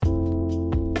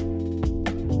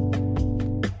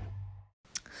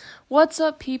What's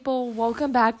up, people?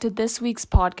 Welcome back to this week's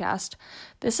podcast.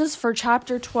 This is for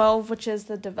Chapter 12, which is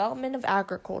the development of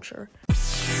agriculture.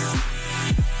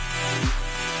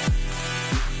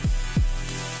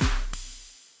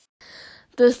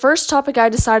 The first topic I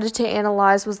decided to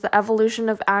analyze was the evolution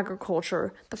of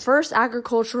agriculture. The first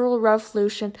agricultural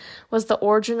revolution was the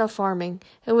origin of farming.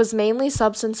 It was mainly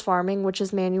subsistence farming, which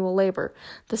is manual labor.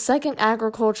 The second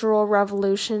agricultural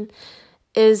revolution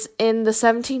is in the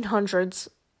 1700s,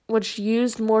 which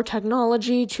used more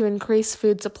technology to increase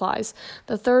food supplies.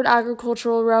 The third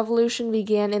agricultural revolution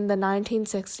began in the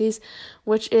 1960s,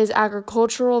 which is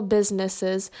agricultural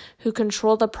businesses who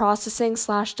control the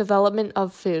processing/development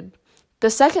of food. The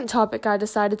second topic I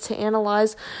decided to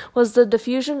analyze was the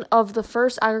diffusion of the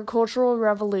first agricultural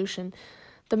revolution.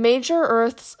 The major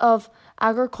earths of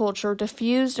agriculture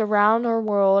diffused around our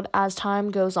world as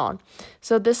time goes on.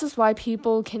 So this is why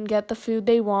people can get the food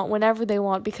they want whenever they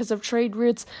want, because of trade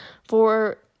routes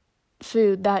for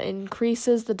food that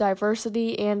increases the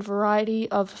diversity and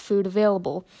variety of food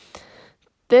available.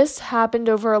 This happened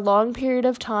over a long period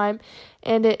of time,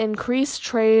 and it increased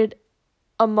trade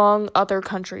among other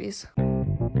countries.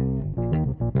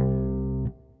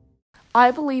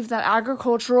 I believe that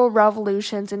agricultural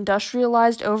revolutions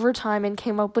industrialized over time and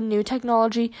came up with new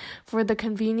technology for the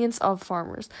convenience of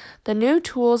farmers. The new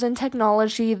tools and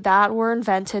technology that were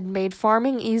invented made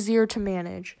farming easier to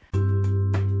manage.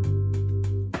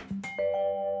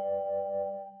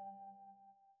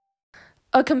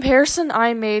 A comparison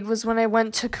I made was when I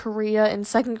went to Korea in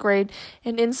second grade,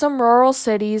 and in some rural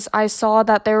cities, I saw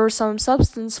that there was some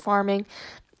subsistence farming,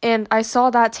 and I saw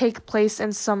that take place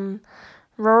in some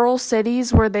rural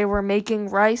cities where they were making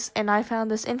rice, and I found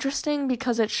this interesting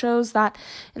because it shows that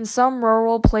in some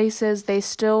rural places they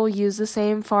still use the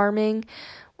same farming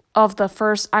of the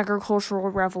first agricultural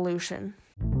revolution.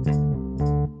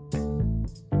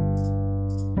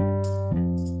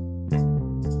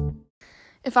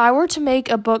 If I were to make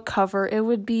a book cover, it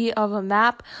would be of a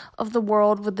map of the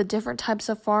world with the different types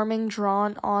of farming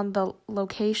drawn on the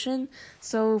location.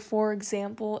 So, for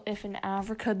example, if in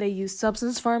Africa they use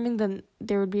subsistence farming, then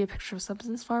there would be a picture of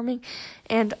subsistence farming.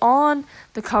 And on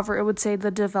the cover, it would say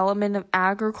the development of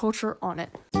agriculture on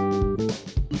it.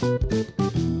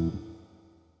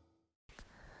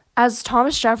 As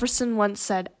Thomas Jefferson once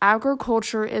said,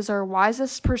 agriculture is our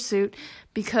wisest pursuit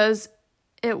because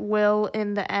it will,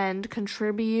 in the end,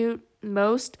 contribute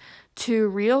most to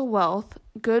real wealth,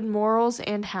 good morals,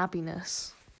 and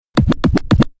happiness.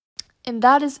 And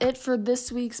that is it for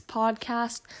this week's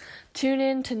podcast. Tune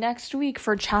in to next week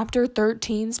for Chapter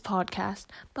 13's podcast.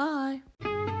 Bye.